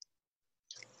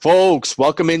Folks,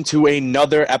 welcome into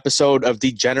another episode of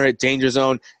Degenerate Danger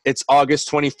Zone. It's August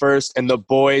 21st, and the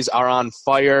boys are on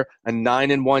fire. A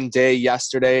 9-1 day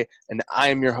yesterday, and I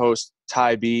am your host,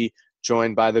 Ty B,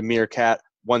 joined by the Meerkat.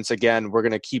 Once again, we're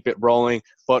going to keep it rolling.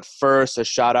 But first, a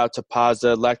shout-out to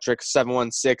Pazda Electric,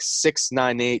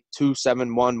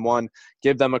 716-698-2711.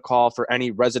 Give them a call for any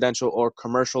residential or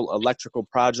commercial electrical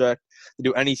project. They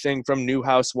do anything from new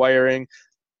house wiring,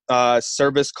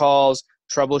 service calls,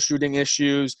 troubleshooting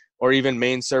issues, or even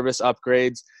main service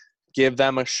upgrades. Give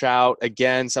them a shout.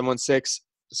 Again,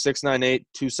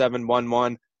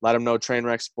 716-698-2711. Let them know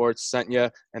Trainwreck Sports sent you,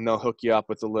 and they'll hook you up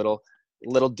with a little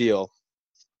deal.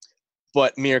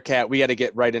 But Meerkat, we got to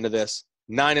get right into this.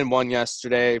 9-1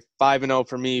 yesterday, 5-0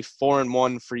 for me,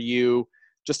 4-1 for you.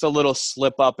 Just a little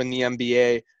slip up in the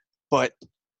NBA, but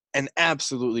an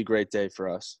absolutely great day for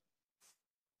us.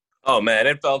 Oh, man,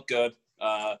 it felt good.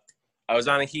 I was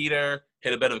on a heater,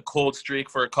 hit a bit of a cold streak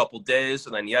for a couple days,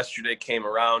 and then yesterday came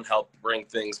around, helped bring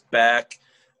things back.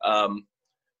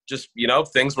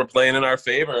 Things were playing in our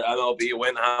favor. MLB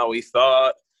went how we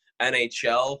thought.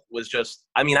 NHL was just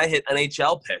 – I hit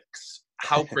NHL picks.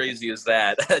 How crazy is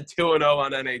that? 2-0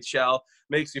 on NHL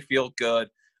makes you feel good.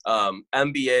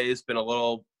 NBA has been a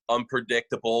little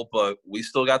unpredictable, but we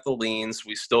still got the leans.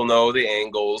 We still know the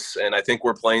angles, and I think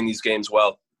we're playing these games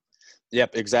well.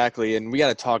 Yep, exactly. And we got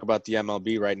to talk about the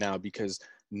MLB right now because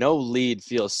no lead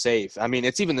feels safe.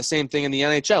 It's even the same thing in the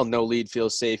NHL. No lead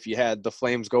feels safe. You had the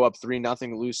Flames go up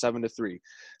 3-0, lose 7-3.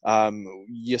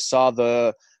 You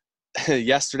saw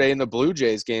yesterday in the Blue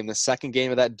Jays game, the second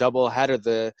game of that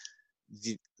doubleheader,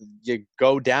 you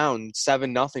go down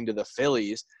 7-0 to the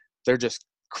Phillies. They're just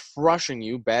crushing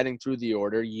you, batting through the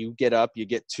order. You get up, you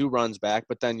get 2 runs back,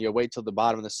 but then you wait till the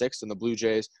bottom of the 6th, and the Blue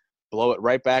Jays blow it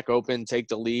right back open, take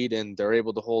the lead, and they're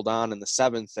able to hold on in the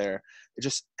 7th there.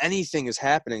 Anything is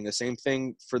happening. The same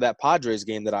thing for that Padres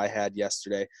game that I had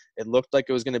yesterday. It looked like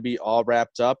it was going to be all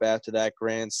wrapped up after that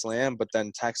grand slam, but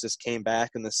then Texas came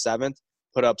back in the 7th,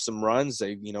 put up some runs.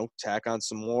 They, tack on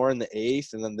some more in the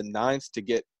 8th and then the 9th to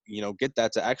get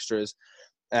that to extras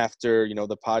after,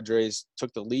 the Padres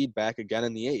took the lead back again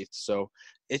in the 8th. So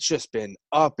it's just been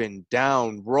up and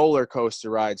down roller coaster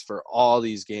rides for all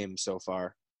these games so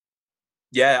far.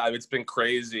 Yeah, it's been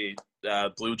crazy.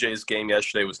 Blue Jays game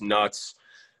yesterday was nuts.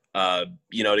 To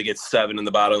get 7 in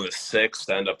the bottom of the 6th,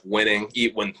 to end up winning.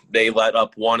 When they let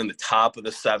up 1 in the top of the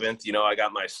 7th, I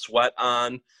got my sweat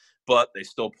on, but they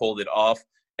still pulled it off.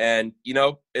 And,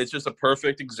 it's just a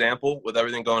perfect example with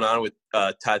everything going on with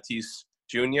Tatis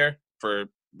Jr. for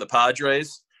the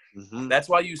Padres. Mm-hmm. That's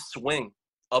why you swing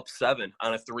up 7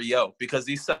 on a 3-0 because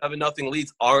these 7-0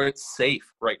 leads aren't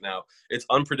safe right now. It's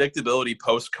unpredictability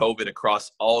post-COVID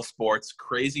across all sports.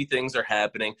 Crazy things are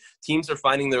happening. Teams are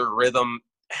finding their rhythm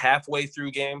halfway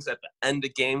through games, at the end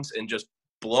of games, and just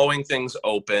blowing things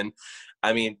open.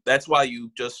 That's why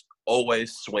you just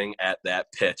always swing at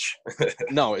that pitch.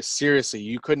 No, seriously,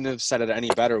 you couldn't have said it any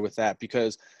better with that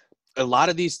because a lot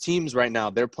of these teams right now,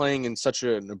 they're playing in such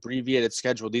an abbreviated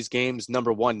schedule. These games,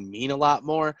 number one, mean a lot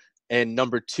more. And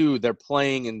number 2, they're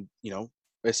playing in,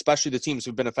 especially the teams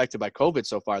who've been affected by COVID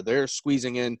so far, they're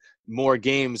squeezing in more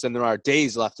games than there are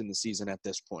days left in the season at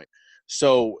this point.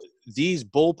 So these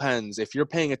bullpens, if you're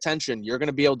paying attention, you're going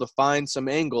to be able to find some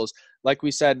angles. Like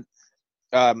we said,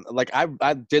 I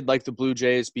did like the Blue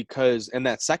Jays because in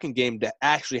that second game to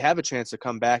actually have a chance to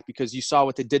come back because you saw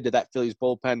what they did to that Phillies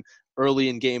bullpen early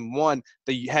in game 1.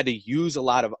 They had to use a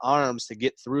lot of arms to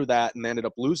get through that and ended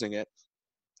up losing it.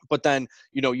 But then,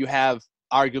 you have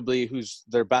arguably who's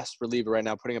their best reliever right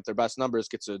now, putting up their best numbers,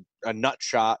 gets a nut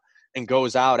shot and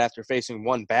goes out after facing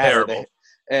one batter.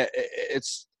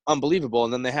 It's unbelievable.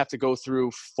 And then they have to go through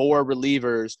 4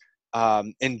 relievers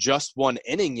in just 1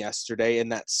 inning yesterday in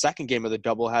that second game of the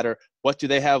doubleheader. What do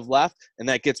they have left? And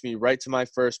that gets me right to my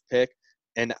first pick.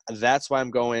 And that's why I'm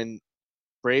going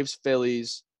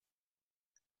Braves-Phillies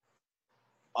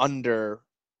under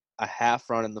a half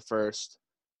run in the first.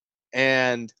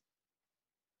 And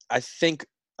I think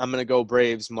I'm going to go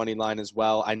Braves money line as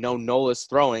well. I know Nola's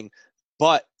throwing,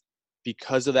 but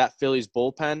because of that Phillies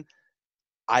bullpen,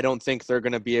 I don't think they're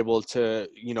going to be able to,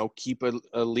 keep a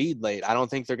lead late. I don't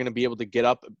think they're going to be able to get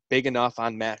up big enough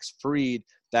on Max Fried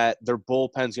that their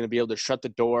bullpen's going to be able to shut the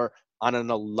door on an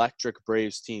electric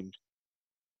Braves team.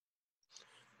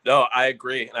 No, I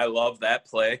agree. And I love that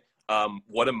play.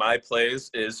 One of my plays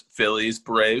is Phillies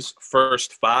Braves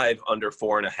first 5 under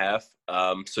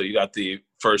 4.5. So you got the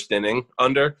first inning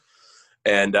under.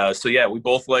 And we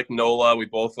both like Nola. We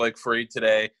both like Fried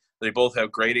today. They both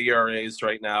have great ERAs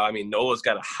right now. Nola's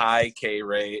got a high K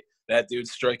rate. That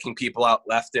dude's striking people out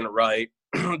left and right.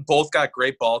 Both got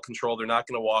great ball control. They're not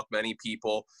going to walk many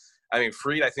people. I mean,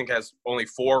 Fried, I think, has only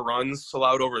 4 runs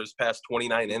allowed over his past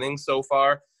 29 innings so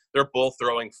far. They're both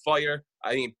throwing fire.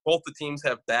 I mean, both the teams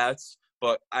have bats,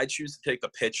 but I choose to take the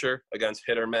pitcher against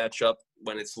hitter matchup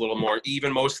when it's a little more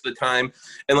even most of the time.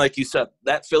 And like you said,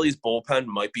 that Phillies bullpen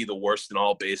might be the worst in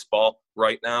all baseball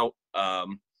right now.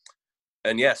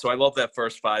 And yeah, so I love that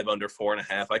first 5 under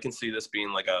 4.5. I can see this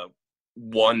being like a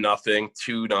 1-0,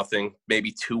 2-0,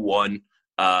 maybe 2-1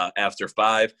 after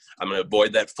 5. I'm going to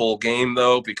avoid that full game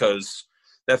though, because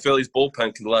that Phillies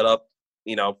bullpen can let up,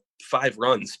 5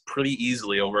 runs pretty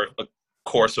easily over a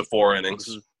course of 4 innings.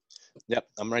 Mm-hmm. Yep,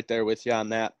 I'm right there with you on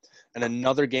that. And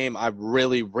another game I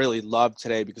really, really love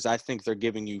today because I think they're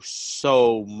giving you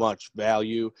so much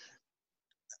value,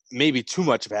 maybe too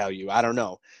much value. I don't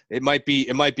know. It might be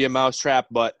a mousetrap,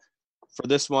 but for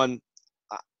this one,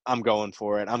 I'm going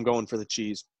for it. I'm going for the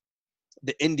cheese.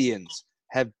 The Indians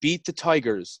have beat the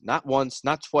Tigers not once,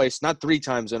 not twice, not 3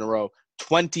 times in a row,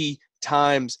 20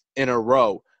 times in a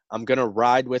row. I'm going to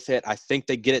ride with it. I think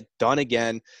they get it done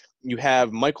again. You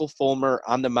have Michael Fulmer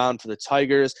on the mound for the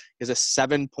Tigers. He has a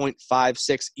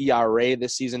 7.56 ERA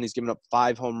this season. He's given up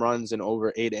 5 home runs in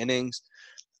over 8 innings.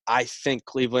 I think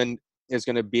Cleveland is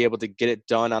going to be able to get it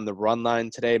done on the run line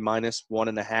today,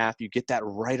 -1.5. You get that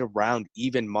right around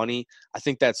even money. I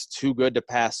think that's too good to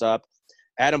pass up.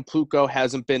 Adam Plutko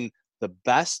hasn't been the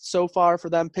best so far for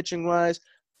them pitching-wise,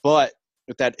 but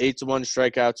with that 8-to-1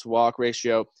 strikeout to walk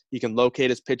ratio, he can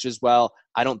locate his pitches well.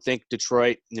 I don't think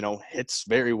Detroit, hits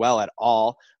very well at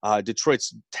all.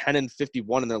 Detroit's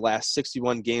 10-51 in their last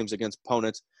 61 games against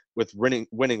opponents with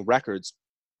winning records.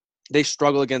 They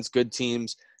struggle against good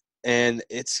teams, and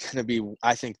it's going to be,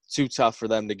 I think, too tough for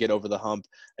them to get over the hump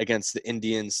against the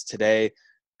Indians today,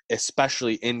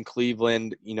 especially in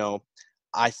Cleveland.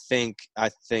 I think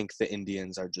the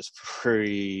Indians are just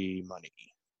free money.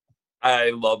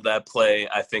 I love that play.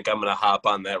 I think I'm going to hop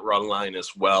on that run line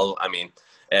as well. I mean,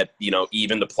 at,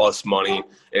 even the plus money,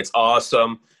 it's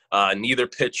awesome. Neither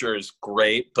pitcher is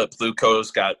great, but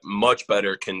Plutko's got much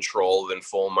better control than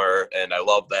Fulmer, and I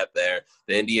love that there.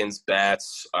 The Indians'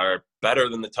 bats are better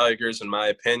than the Tigers, in my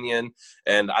opinion,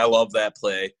 and I love that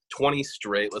play. 20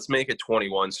 straight. Let's make it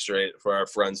 21 straight for our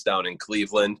friends down in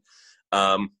Cleveland.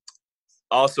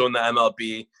 Also in the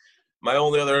MLB, my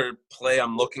only other play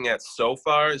I'm looking at so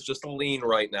far is just a lean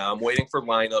right now. I'm waiting for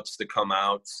lineups to come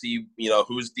out, see,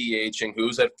 who's DHing,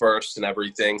 who's at first and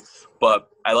everything. But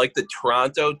I like the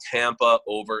Toronto-Tampa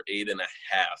over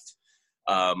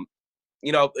 8.5.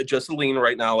 Just a lean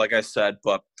right now, like I said.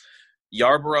 But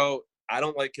Yarbrough, I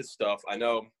don't like his stuff. I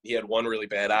know he had one really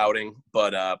bad outing,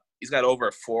 but he's got over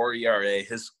a 4 ERA.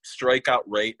 His strikeout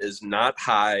rate is not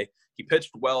high. He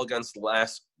pitched well against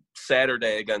last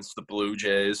Saturday against the Blue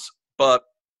Jays, but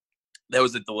that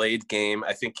was a delayed game.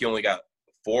 I think he only got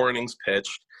 4 innings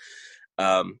pitched.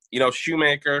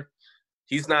 Shoemaker,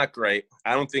 he's not great.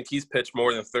 I don't think he's pitched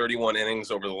more than 31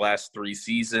 innings over the last 3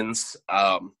 seasons.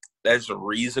 There's a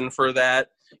reason for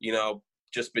that,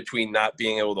 just between not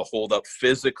being able to hold up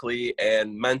physically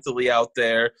and mentally out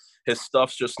there. His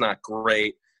stuff's just not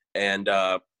great. And,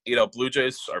 Blue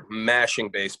Jays are mashing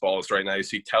baseballs right now. You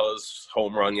see Tella's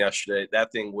home run yesterday.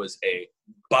 That thing was a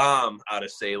bomb out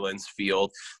of Salen's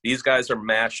field. These guys are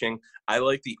mashing. I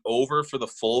like the over for the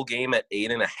full game at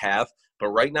 8.5, but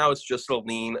right now it's just a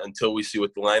lean until we see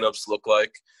what the lineups look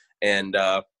like. And,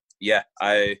 I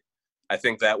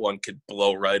think that one could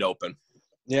blow right open.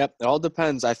 Yep, it all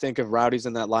depends. I think if Rowdy's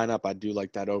in that lineup, I do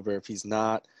like that over. If he's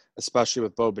not, especially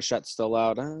with Bo Bichette still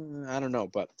out, I don't know.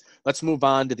 But let's move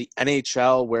on to the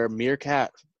NHL, where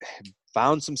Meerkat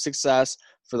found some success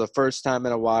for the first time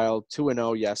in a while,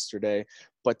 2-0 yesterday.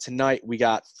 But tonight we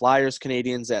got Flyers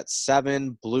Canadians at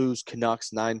 7, Blues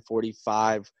Canucks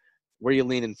 9:45. Where are you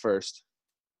leaning first?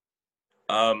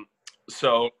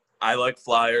 So I like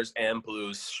Flyers and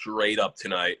Blues straight up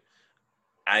tonight.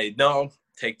 I know,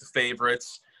 take the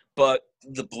favorites, but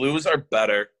the Blues are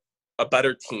a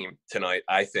better team tonight,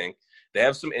 I think. They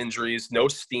have some injuries. No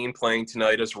Steen playing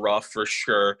tonight is rough for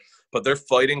sure, but they're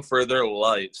fighting for their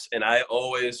lives. And I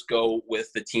always go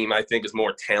with the team I think is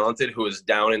more talented, who is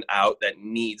down and out, that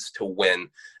needs to win.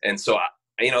 And so,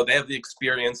 they have the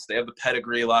experience. They have the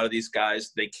pedigree, a lot of these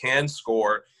guys. They can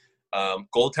score.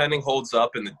 Goaltending holds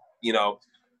up, and,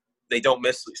 they don't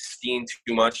miss Steen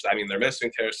too much. I mean, they're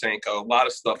missing Tarasenko. A lot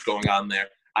of stuff going on there.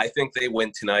 I think they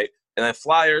win tonight. And then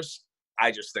Flyers, I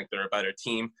just think they're a better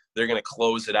team. They're going to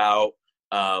close it out.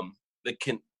 The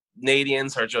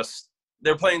Canadians are just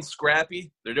they're playing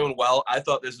scrappy. They're doing well. I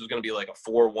thought this was going to be like a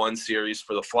 4-1 series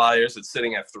for the Flyers. It's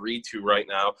sitting at 3-2 right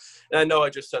now. And I know I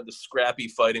just said the scrappy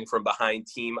fighting from behind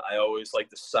team I always like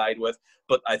to side with,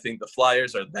 but I think the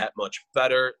Flyers are that much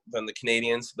better than the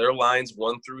Canadians. Their lines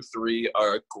 1 through 3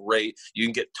 are great. You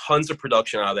can get tons of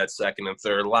production out of that second and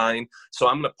third line. So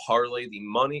I'm going to parlay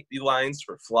the lines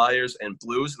for Flyers and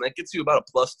Blues, and that gets you about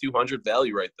a plus 200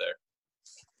 value right there.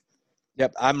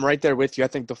 Yep, I'm right there with you. I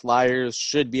think the Flyers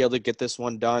should be able to get this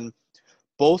one done.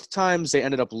 Both times they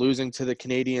ended up losing to the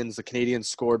Canadians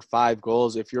scored 5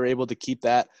 goals. If you're able to keep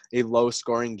that a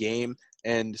low-scoring game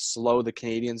and slow the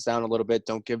Canadians down a little bit,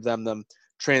 don't give them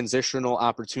transitional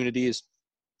opportunities,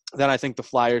 then I think the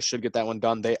Flyers should get that one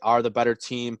done. They are the better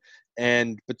team.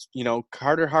 But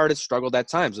Carter Hart has struggled at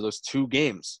times in those 2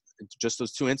 games, just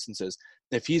those 2 instances.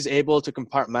 If he's able to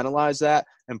compartmentalize that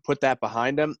and put that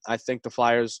behind him, I think the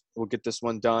Flyers will get this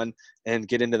one done and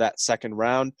get into that second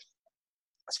round.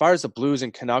 As far as the Blues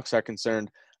and Canucks are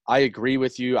concerned, I agree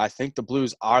with you. I think the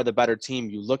Blues are the better team.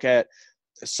 You look at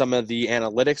some of the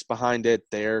analytics behind it,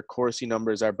 their Corsi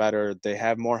numbers are better. They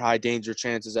have more high danger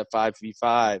chances at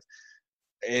 5v5.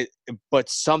 But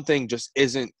something just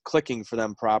isn't clicking for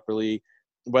them properly,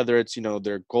 whether it's,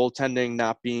 their goaltending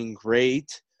not being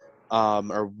great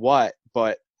or what.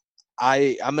 But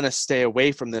I'm going to stay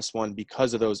away from this one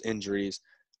because of those injuries.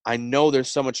 I know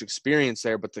there's so much experience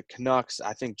there, but the Canucks,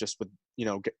 I think just with,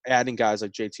 adding guys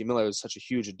like JT Miller is such a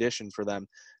huge addition for them.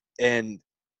 And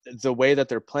the way that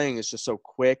they're playing is just so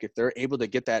quick. If they're able to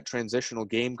get that transitional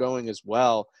game going as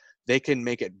well, they can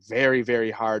make it very,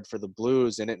 very hard for the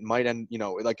Blues. And it might end,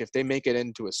 like if they make it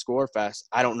into a score fest,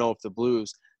 I don't know if the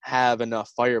Blues have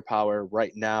enough firepower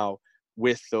right now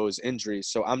with those injuries.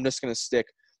 So I'm just going to stick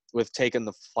with taking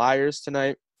the Flyers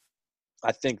tonight.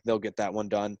 I think they'll get that one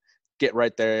done, get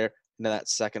right there into that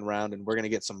second round, and we're going to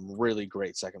get some really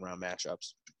great second round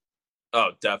matchups. Oh,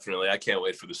 definitely. I can't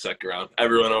wait for the second round.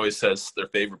 Everyone always says their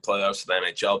favorite playoffs are the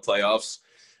NHL playoffs.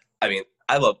 I mean,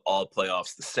 I love all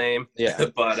playoffs the same,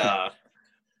 but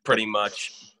pretty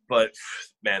much. But,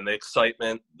 man, the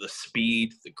excitement, the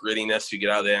speed, the grittiness you get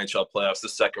out of the NHL playoffs, the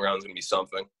second round is going to be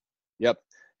something. Yep.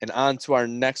 And on to our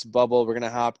next bubble, we're going to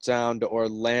hop down to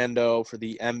Orlando for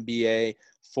the NBA.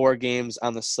 4 games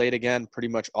on the slate again, pretty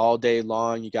much all day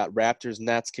long. You got Raptors,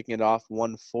 Nets kicking it off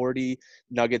 1:40,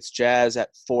 Nuggets, Jazz at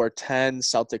 4:10,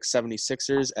 Celtics,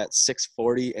 76ers at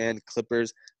 6:40, and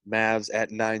Clippers, Mavs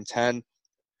at 9:10.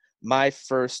 My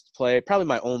first play, probably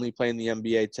my only play in the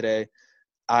NBA today,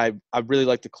 I really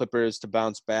like the Clippers to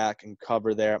bounce back and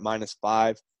cover there at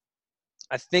 -5.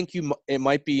 I think it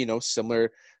might be,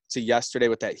 similar to yesterday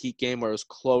with that Heat game where it was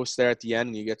close there at the end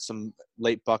and you get some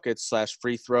late buckets /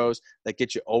 free throws that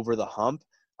get you over the hump.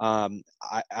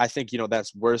 I think,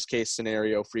 that's worst case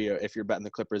scenario for you if you're betting the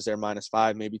Clippers there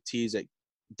 -5, maybe tease it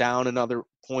down another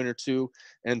point or 2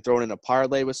 and throw it in a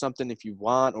parlay with something if you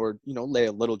want, or, lay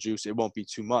a little juice. It won't be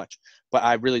too much. But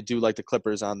I really do like the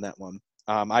Clippers on that one.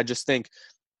 I just think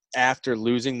after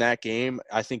losing that game,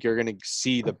 I think you're going to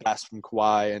see the best from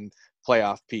Kawhi and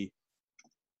playoff P.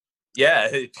 Yeah,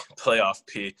 playoff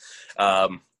P.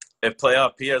 If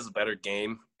playoff P has a better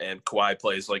game and Kawhi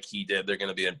plays like he did, they're going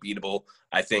to be unbeatable.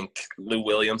 I think Lou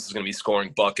Williams is going to be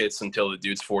scoring buckets until the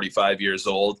dude's 45 years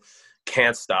old.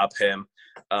 Can't stop him.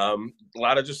 A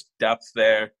lot of just depth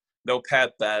there. No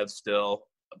Pat Bev still.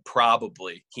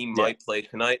 Probably. He might play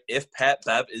tonight. If Pat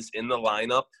Bev is in the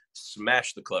lineup,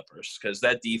 smash the Clippers, because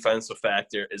that defensive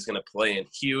factor is going to play in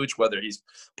huge, whether he's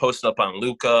posted up on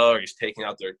Luka or he's taking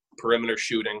out their perimeter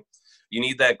shooting. You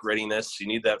need that grittiness. You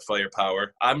need that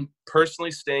firepower. I'm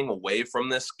personally staying away from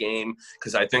this game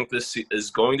because I think this is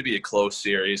going to be a close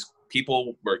series.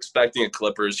 People were expecting a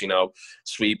Clippers,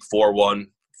 sweep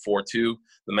 4-1, 4-2.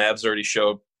 The Mavs already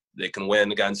showed they can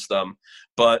win against them.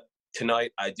 But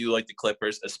tonight, I do like the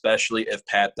Clippers, especially if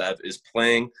Pat Bev is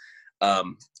playing.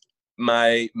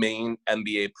 My main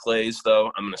NBA plays,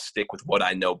 though, I'm going to stick with what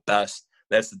I know best.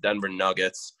 That's the Denver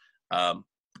Nuggets.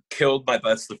 Killed my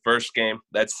bets the first game.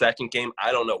 That second game,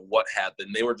 I don't know what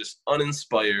happened. They were just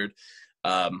uninspired.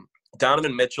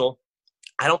 Donovan Mitchell,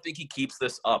 I don't think he keeps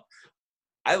this up.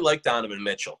 I like Donovan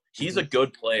Mitchell. He's a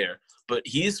good player, but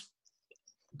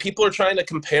people are trying to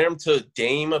compare him to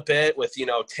Dame a bit with,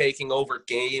 taking over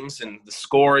games and the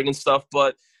scoring and stuff,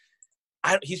 but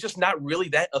he's just not really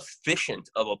that efficient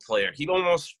of a player. He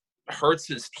almost hurts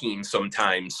his team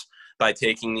sometimes by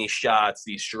taking these shots,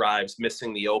 these drives,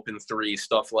 missing the open three,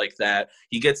 stuff like that.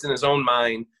 He gets in his own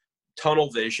mind,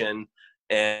 tunnel vision,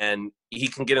 and he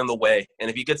can get in the way. And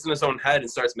if he gets in his own head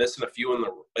and starts missing a few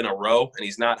in a row and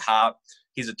he's not hot,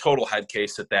 he's a total head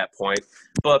case at that point.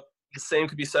 But the same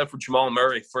could be said for Jamal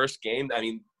Murray. First game,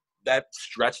 that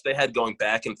stretch they had going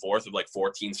back and forth of like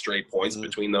 14 straight points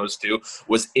between those two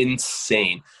was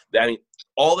insane. I mean,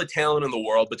 all the talent in the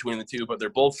world between the two, but they're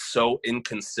both so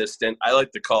inconsistent. I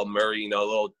like to call Murray, a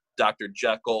little Dr.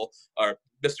 Jekyll or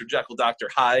Mr. Jekyll, Dr.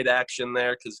 Hyde action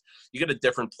there, because you get a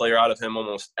different player out of him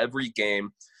almost every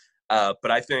game.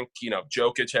 But I think,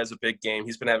 Jokic has a big game.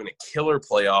 He's been having a killer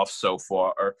playoff so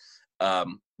far.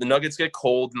 The Nuggets get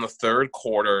cold in the third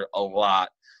quarter a lot.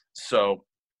 So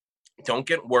don't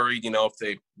get worried, if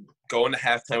they go into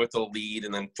halftime with the lead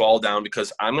and then fall down,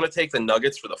 because I'm going to take the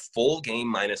Nuggets for the full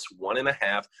game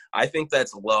 -1.5. I think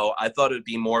that's low. I thought it would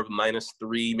be more of a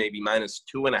 -3, maybe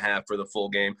 -2.5 for the full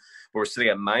game. But we're sitting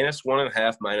at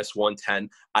 -1.5, -110.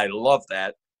 I love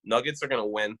that. Nuggets are going to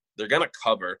win. They're going to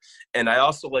cover. And I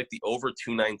also like the over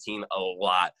 219 a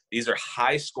lot. These are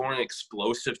high-scoring,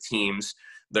 explosive teams.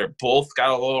 They're both got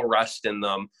a little rest in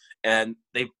them. And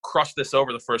they've crushed this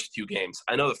over the first two games.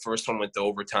 I know the first one went to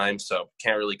overtime, so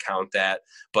can't really count that.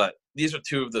 But these are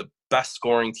two of the best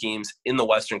scoring teams in the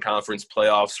Western Conference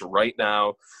playoffs right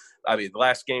now. I mean, the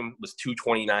last game was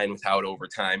 229 without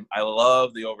overtime. I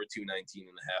love the over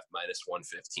 219.5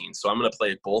 -115. So I'm going to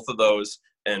play both of those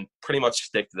and pretty much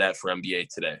stick to that for NBA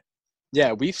today.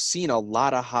 Yeah, we've seen a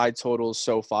lot of high totals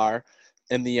so far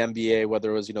in the NBA,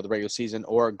 whether it was, the regular season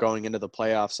or going into the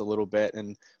playoffs a little bit.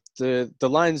 And the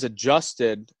lines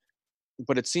adjusted,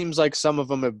 but it seems like some of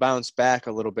them have bounced back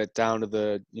a little bit down to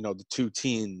the two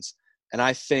teens. And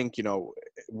I think,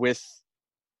 with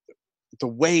the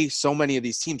way so many of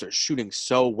these teams are shooting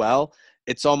so well,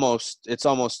 it's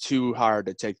almost too hard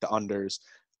to take the unders.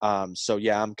 So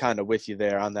yeah, I'm kind of with you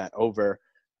there on that over.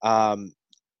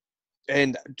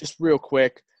 And just real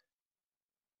quick,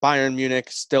 Bayern Munich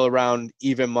still around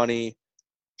even money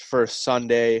for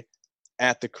Sunday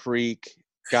at the Creek.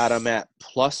 Got them at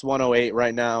 +108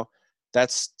 right now.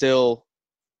 That's still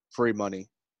free money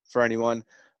for anyone.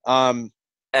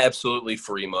 Absolutely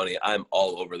free money. I'm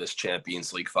all over this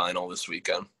Champions League final this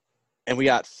weekend. And we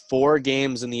got 4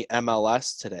 games in the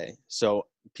MLS today, so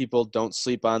people don't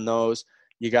sleep on those.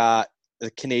 You got the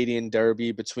Canadian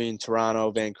Derby between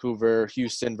Toronto, Vancouver,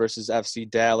 Houston versus FC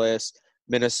Dallas,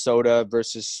 Minnesota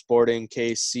versus Sporting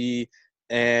KC,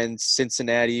 and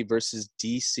Cincinnati versus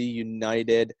DC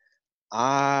United.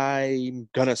 I'm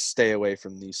going to stay away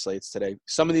from these slates today.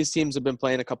 Some of these teams have been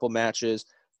playing a couple matches,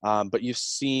 but you've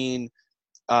seen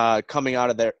coming out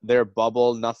of their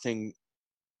bubble, nothing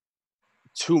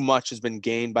too much has been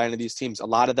gained by any of these teams. A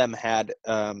lot of them had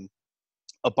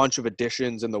a bunch of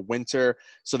additions in the winter,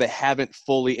 so they haven't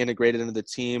fully integrated into the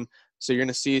team. So you're going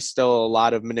to see still a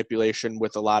lot of manipulation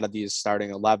with a lot of these starting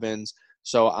 11s.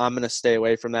 So I'm going to stay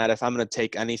away from that. If I'm going to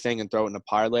take anything and throw it in a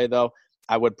parlay, though,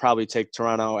 I would probably take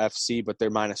Toronto FC, but they're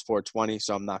 -420,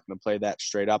 so I'm not going to play that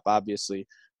straight up, obviously.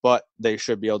 But they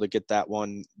should be able to get that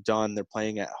one done. They're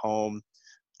playing at home,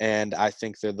 and I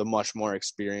think they're the much more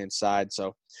experienced side. So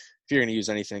if you're going to use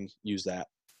anything, use that.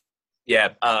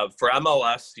 Yeah, for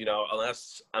MLS,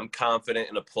 unless I'm confident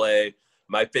in a play,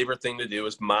 my favorite thing to do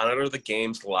is monitor the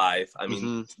games live. I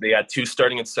mean, They got 2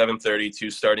 starting at 7:30, 2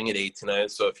 starting at 8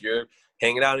 tonight. So if you're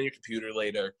hanging out on your computer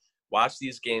later, watch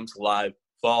these games live,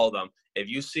 follow them. If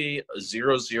you see a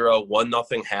 0-0,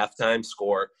 1-0 halftime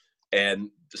score, and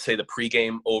say the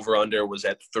pregame over-under was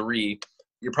at 3,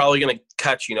 you're probably going to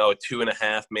catch, a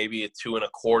 2.5, maybe a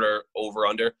 2.25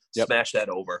 over-under. Yep. Smash that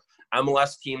over.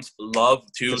 MLS teams love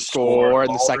to score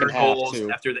in the second half too.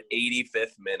 After the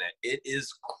 85th minute. It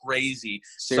is crazy.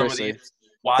 Seriously.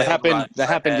 That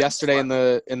happened yesterday in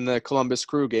the Columbus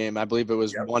Crew game. I believe it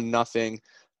was 1-0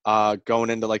 going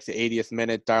into like the 80th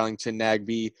minute. Darlington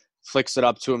Nagbe flicks it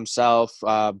up to himself,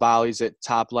 volleys it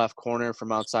top left corner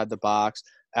from outside the box.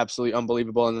 Absolutely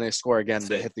unbelievable. And then they score again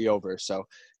to hit the over. So,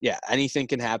 yeah, anything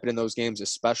can happen in those games,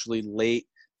 especially late.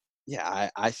 Yeah,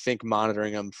 I think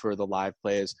monitoring them for the live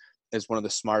plays is one of the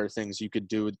smarter things you could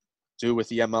do with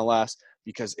the MLS,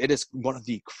 because it is one of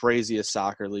the craziest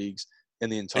soccer leagues in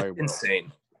the entire world.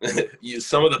 Insane.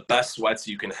 Some of the best sweats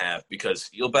you can have, because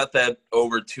you'll bet that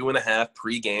over 2.5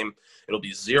 pregame. It'll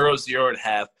be 0-0 at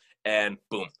half, and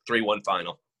boom, 3-1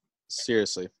 final.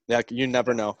 Seriously. Yeah, you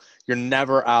never know. You're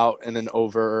never out in an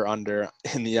over or under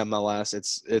in the MLS.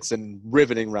 It's a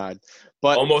riveting ride.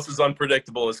 But almost as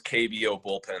unpredictable as KBO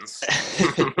bullpens.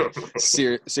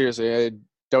 Seriously, I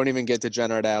don't even get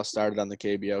Degenerate Al started on the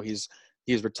KBO. He's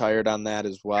retired on that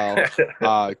as well.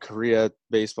 Korea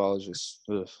baseball is just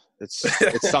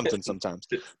it's something sometimes.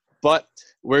 But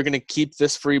we're going to keep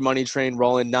this free money train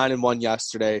rolling. 9-1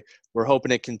 yesterday. We're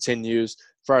hoping it continues.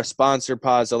 For our sponsor,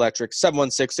 Pause Electric,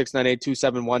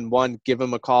 716-698-2711. Give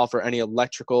them a call for any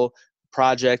electrical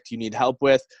project you need help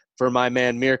with. For my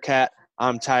man Meerkat,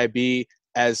 I'm Ty B.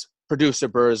 As producer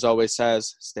Burrs always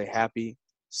says, stay happy,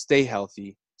 stay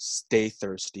healthy, stay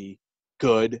thirsty.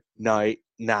 Good night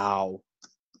now.